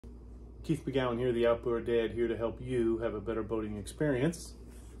Keith McGowan here, the Outboard Dad, here to help you have a better boating experience.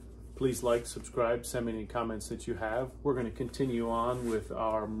 Please like, subscribe, send me any comments that you have. We're going to continue on with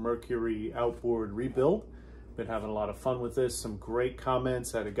our Mercury Outboard rebuild. Been having a lot of fun with this. Some great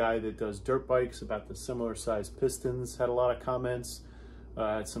comments. Had a guy that does dirt bikes about the similar sized pistons, had a lot of comments.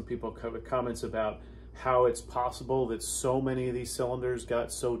 Had some people have comments about how it's possible that so many of these cylinders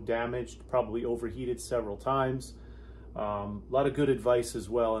got so damaged, probably overheated several times. A lot of good advice as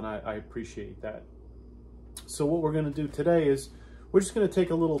well, and I appreciate that. So what we're going to do today is we're just going to take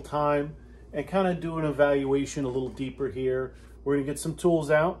a little time and kind of do an evaluation a little deeper here. We're going to get some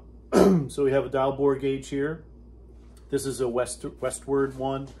tools out. So we have a dial bore gauge here. This is a Westward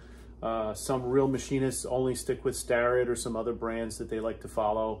one. Some real machinists only stick with Starrett or some other brands that they like to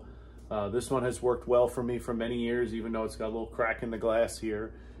follow. This one has worked well for me for many years, even though it's got a little crack in the glass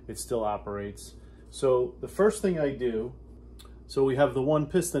here, it still operates. So the first thing I do, so we have the one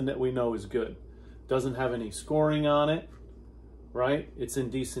piston that we know is good. Doesn't have any scoring on it, right? It's in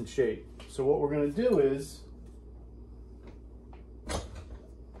decent shape. So what we're gonna do is,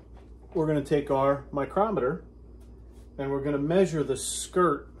 we're gonna take our micrometer and we're gonna measure the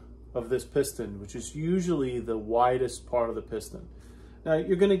skirt of this piston, which is usually the widest part of the piston. Now,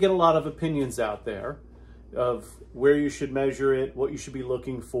 you're going to get a lot of opinions out there of where you should measure it, what you should be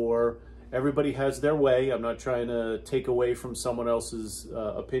looking for. Everybody has their way. I'm not trying to take away from someone else's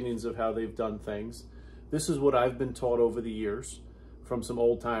opinions of how they've done things. This is what I've been taught over the years from some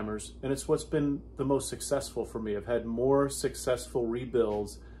old timers, and it's what's been the most successful for me. I've had more successful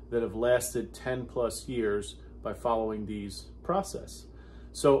rebuilds that have lasted 10 plus years by following these process.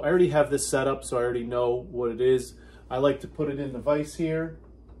 So I already have this set up, so I already know what it is. I like to put it in the vise here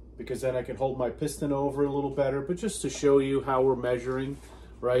because then I can hold my piston over a little better, but just to show you how we're measuring,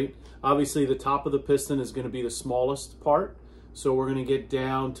 right? Obviously the top of the piston is going to be the smallest part, so we're going to get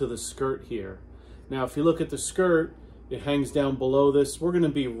down to the skirt here. Now if you look at the skirt, it hangs down below this. We're going to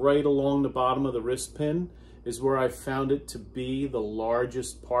be right along the bottom of the wrist pin is where I found it to be the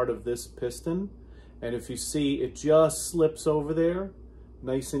largest part of this piston. And if you see, it just slips over there,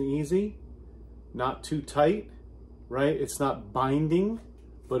 nice and easy, not too tight. Right? It's not binding,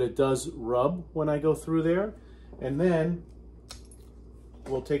 but it does rub when I go through there. And then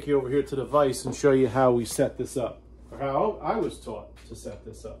we'll take you over here to the vise and show you how we set this up, or how I was taught to set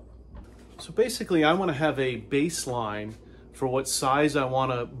this up. So basically, I want to have a baseline for what size I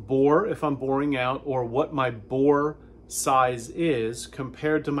want to bore if I'm boring out, or what my bore size is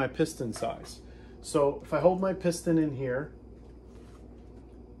compared to my piston size. So if I hold my piston in here,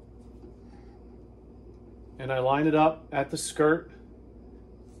 and I line it up at the skirt,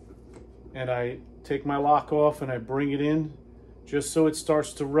 and I take my lock off and I bring it in just so it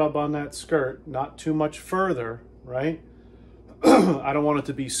starts to rub on that skirt, not too much further, right? I don't want it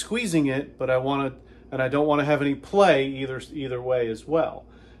to be squeezing it, but I want it, and I don't want to have any play either way as well.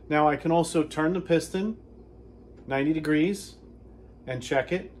 Now I can also turn the piston 90 degrees and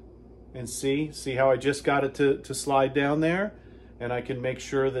check it and see how I just got it to slide down there. And I can make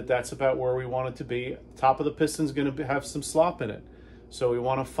sure that that's about where we want it to be. Top of the piston is going to have some slop in it. So we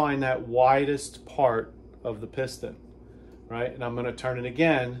want to find that widest part of the piston, right? And I'm going to turn it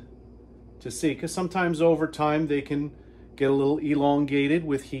again to see, because sometimes over time they can get a little elongated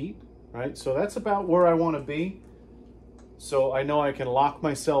with heat, right? So that's about where I want to be. So I know I can lock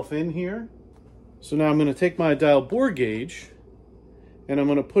myself in here. So now I'm going to take my dial bore gauge and I'm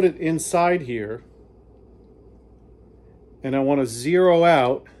going to put it inside here. And I want to zero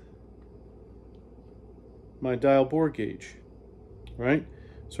out my dial bore gauge, right?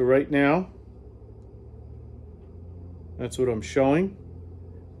 So right now, that's what I'm showing.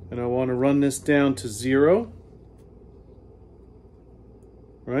 And I want to run this down to 0,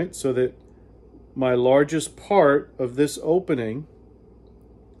 right? So that my largest part of this opening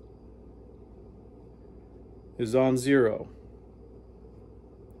is on 0.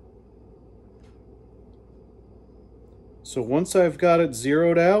 So once I've got it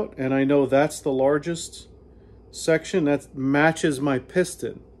zeroed out and I know that's the largest section, that matches my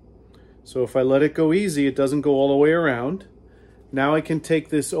piston. So if I let it go easy, it doesn't go all the way around. Now I can take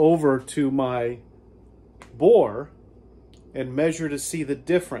this over to my bore and measure to see the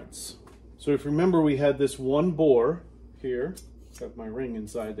difference. So if you remember, we had this one bore here, got my ring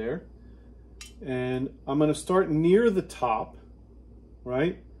inside there, and I'm going to start near the top,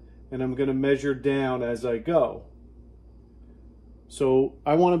 right? And I'm going to measure down as I go. So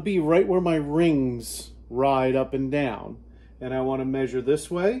I want to be right where my rings ride up and down. And I want to measure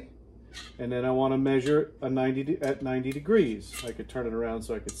this way. And then I want to measure at 90 degrees. I could turn it around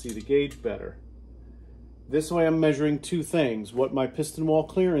so I could see the gauge better. This way I'm measuring two things, what my piston wall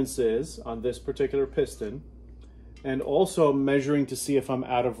clearance is on this particular piston, and also measuring to see if I'm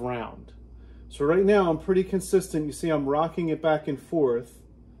out of round. So right now I'm pretty consistent. You see I'm rocking it back and forth,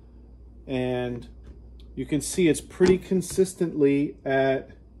 and you can see it's pretty consistently at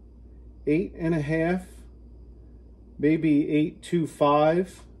 8.5, maybe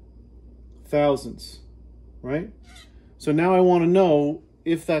 825 thousandths, right? So now I want to know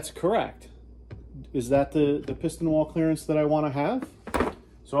if that's correct. Is that the piston wall clearance that I want to have?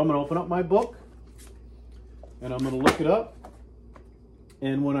 So I'm going to open up my book and I'm going to look it up.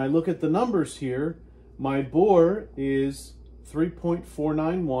 And when I look at the numbers here, my bore is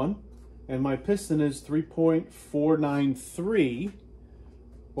 3.491 and my piston is 3.493,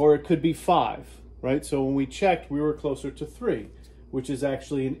 or it could be 5, right? So when we checked, we were closer to 3, which is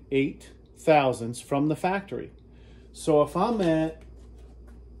actually an 8 thousandths from the factory. So if I'm at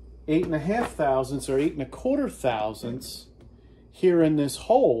 8.5 thousandths or 8.25 thousandths here in this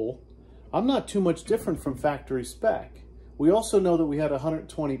hole, I'm not too much different from factory spec. We also know that we had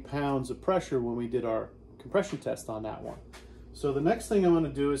 120 pounds of pressure when we did our compression test on that one. So the next thing I'm going to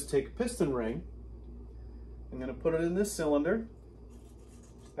do is take a piston ring. I'm going to put it in this cylinder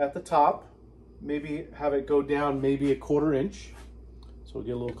at the top, maybe have it go down maybe 1/4 inch. So we'll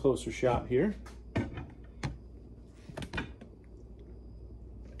get a little closer shot here.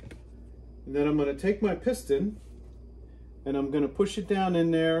 And then I'm going to take my piston and I'm going to push it down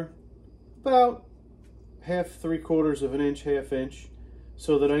in there about 1/2, 3/4 of an inch, 1/2 inch,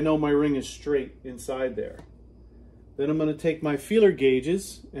 so that I know my ring is straight inside there. Then I'm going to take my feeler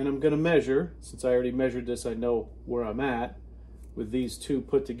gauges and I'm going to measure. Since I already measured this, I know where I'm at with these two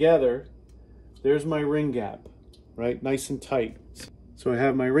put together. There's my ring gap, right? Nice and tight. So I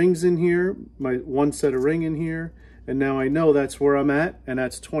have my rings in here, my one set of ring in here, and now I know that's where I'm at, and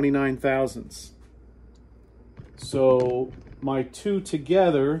that's 29 thousandths. So my two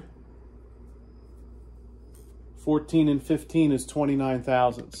together, 14 and 15, is 29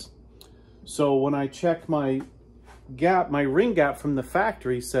 thousandths. So when I check my gap, my ring gap from the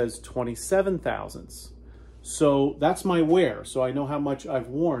factory says 27 thousandths. So that's my wear, so I know how much I've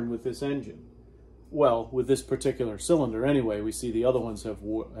worn with this engine. Well, with this particular cylinder anyway. We see the other ones have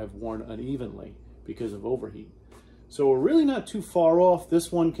worn unevenly because of overheat. So we're really not too far off. This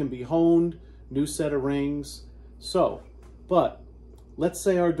one can be honed, new set of rings. So, but let's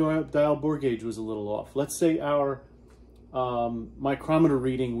say our dial bore gauge was a little off. Let's say our micrometer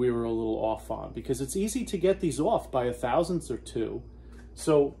reading we were a little off on, because it's easy to get these off by 1/1000th or 2.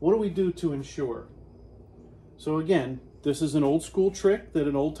 So what do we do to ensure? So again, this is an old school trick that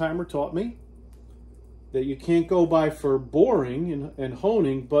an old timer taught me, that you can't go by for boring and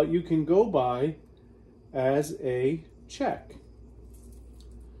honing, but you can go by as a check.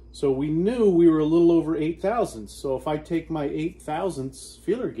 So we knew we were a little over 8 thousandths. So if I take my 8 thousandths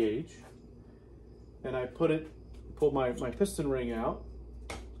feeler gauge and I pull my piston ring out,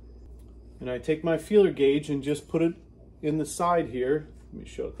 and I take my feeler gauge and just put it in the side here, let me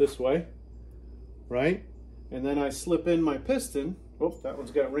show it this way, right? And then I slip in my piston. Oh, that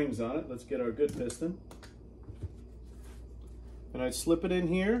one's got rings on it. Let's get our good piston. And I slip it in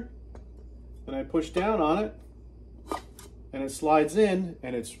here, and I push down on it, and it slides in,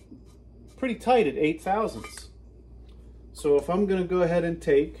 and it's pretty tight at 8 thousandths. So if I'm going to go ahead and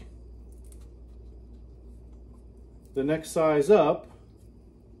take the next size up,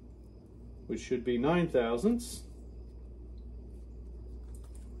 which should be 9 thousandths.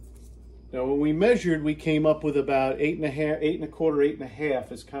 Now when we measured, we came up with about 8.5, 8.25,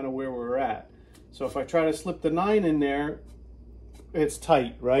 8.5 is kind of where we're at. So if I try to slip the 9 in there, it's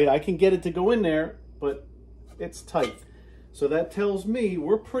tight, right? I can get it to go in there, but it's tight. So that tells me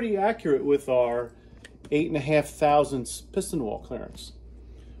we're pretty accurate with our 8.5 thousandths piston wall clearance.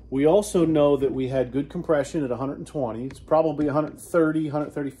 We also know that we had good compression at 120. It's probably 130,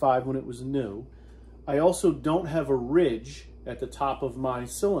 135 when it was new. I also don't have a ridge at the top of my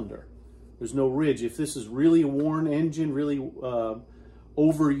cylinder. There's no ridge. If this is really a worn engine, really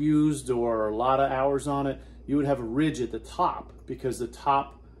overused or a lot of hours on it, you would have a ridge at the top, because the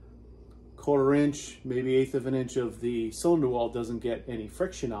top 1/4 inch, maybe 1/8 of an inch of the cylinder wall doesn't get any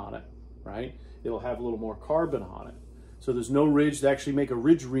friction on it, right? It'll have a little more carbon on it. So there's no ridge. They actually make a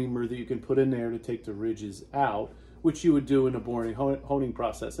ridge reamer that you can put in there to take the ridges out, which you would do in a boring honing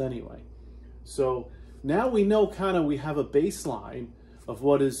process anyway. So now we know we have a baseline of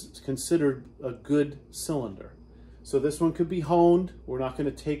what is considered a good cylinder. So this one could be honed. We're not going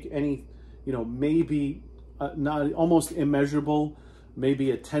to take any, maybe not almost immeasurable, maybe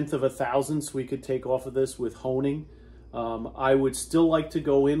 1/10 of a thousandths we could take off of this with honing. I would still like to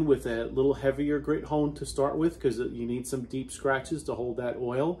go in with a little heavier grit hone to start with, because you need some deep scratches to hold that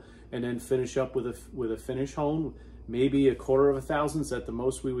oil, and then finish up with a finish hone. Maybe 1/4 of a thousandths at the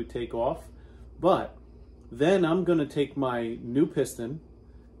most we would take off. But then I'm going to take my new piston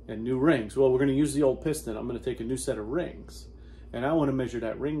and new rings. Well, we're going to use the old piston. I'm going to take a new set of rings, and I want to measure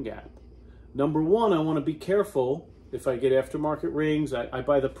that ring gap. Number one, I want to be careful. If I get aftermarket rings, I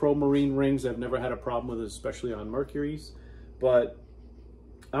buy the Pro Marine rings. I've never had a problem with it, especially on Mercury's. But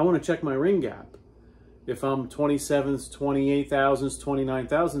I want to check my ring gap. If I'm 27ths, 28 thousandths, 29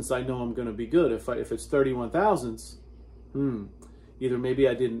 thousandths, I know I'm going to be good. If it's 31 thousandths, either maybe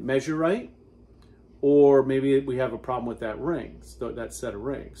I didn't measure right, or maybe we have a problem with that rings, that set of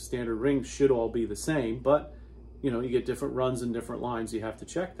rings. Standard rings should all be the same, but you know, you get different runs and different lines. You have to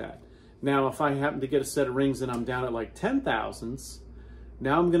check that. Now, if I happen to get a set of rings and I'm down at like 10 thousandths,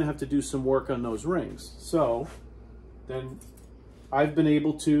 now I'm going to have to do some work on those rings. So then I've been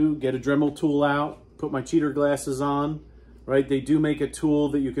able to get a Dremel tool out, put my cheater glasses on, right? They do make a tool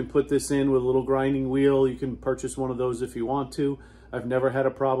that you can put this in with a little grinding wheel. You can purchase one of those if you want to. I've never had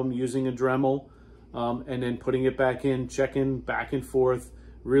a problem using a Dremel and then putting it back in, checking back and forth,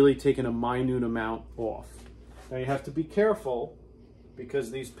 really taking a minute amount off. Now you have to be careful,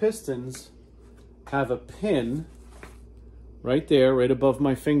 because these pistons have a pin right there, right above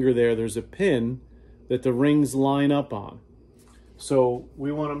my finger there. There's a pin that the rings line up on. So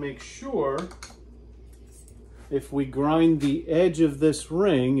we want to make sure, if we grind the edge of this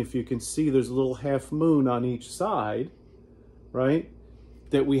ring, if you can see there's a little half moon on each side, right?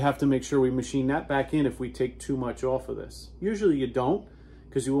 That we have to make sure we machine that back in if we take too much off of this. Usually you don't,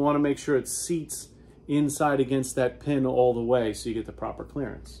 because you want to make sure it seats inside against that pin all the way so you get the proper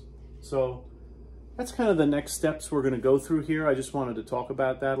clearance. So that's kind of the next steps we're going to go through here. I just wanted to talk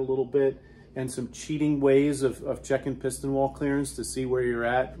about that a little bit, and some cheating ways of checking piston wall clearance to see where you're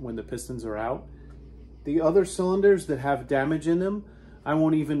at when the pistons are out. The other cylinders that have damage in them, I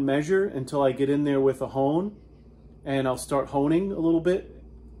won't even measure until I get in there with a hone, and I'll start honing a little bit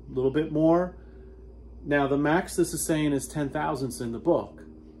more. Now the max this is saying is 10 thousandths in the book.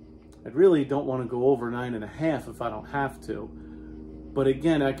 I really don't want to go over 9.5 if I don't have to. But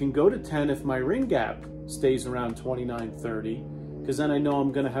again, I can go to 10 if my ring gap stays around 29, 30, because then I know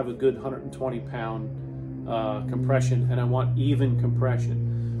I'm going to have a good 120 pound compression, and I want even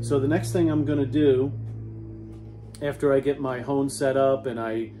compression. So the next thing I'm going to do, after I get my hone set up and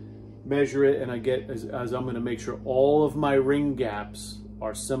I measure it, and I get, as I'm going to make sure all of my ring gaps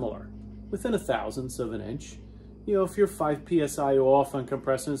are similar, within 1/1000th of an inch. You know, if you're 5 PSI off on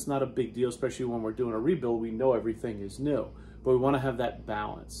compression, it's not a big deal, especially when we're doing a rebuild. We know everything is new, but we want to have that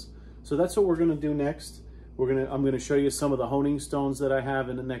balance. So that's what we're going to do next. I'm going to show you some of the honing stones that I have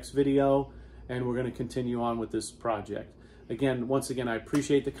in the next video, and we're going to continue on with this project. Again, once again, I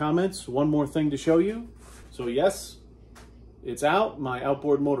appreciate the comments. One more thing to show you. So yes, it's out, my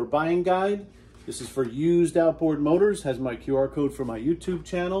outboard motor buying guide. This is for used outboard motors, has my QR code for my YouTube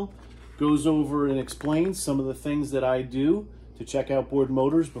channel. Goes over and explains some of the things that I do to check outboard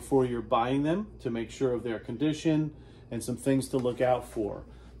motors before you're buying them, to make sure of their condition, and some things to look out for.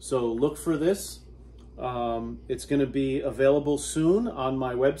 So look for this. It's going to be available soon on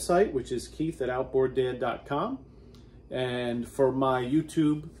my website, which is keith@outboarddad.com. And for my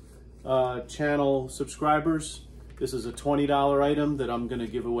YouTube channel subscribers, this is a $20 item that I'm going to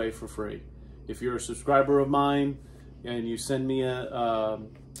give away for free. If you're a subscriber of mine and you send me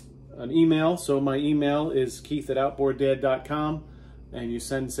an email, so my email is keith@outboarddad.com, and you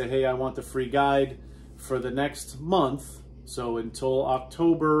say, hey, I want the free guide for the next month. So until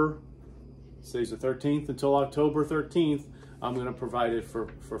October, today's the 13th, until October 13th, I'm going to provide it for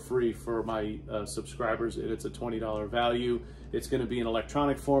free for my subscribers. It's a $20 value. It's going to be in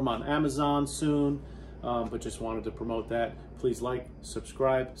electronic form on Amazon soon, but just wanted to promote that. Please like,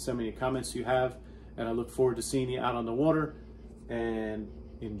 subscribe, send me any comments you have, and I look forward to seeing you out on the water and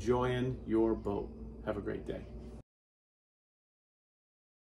enjoying your boat. Have a great day.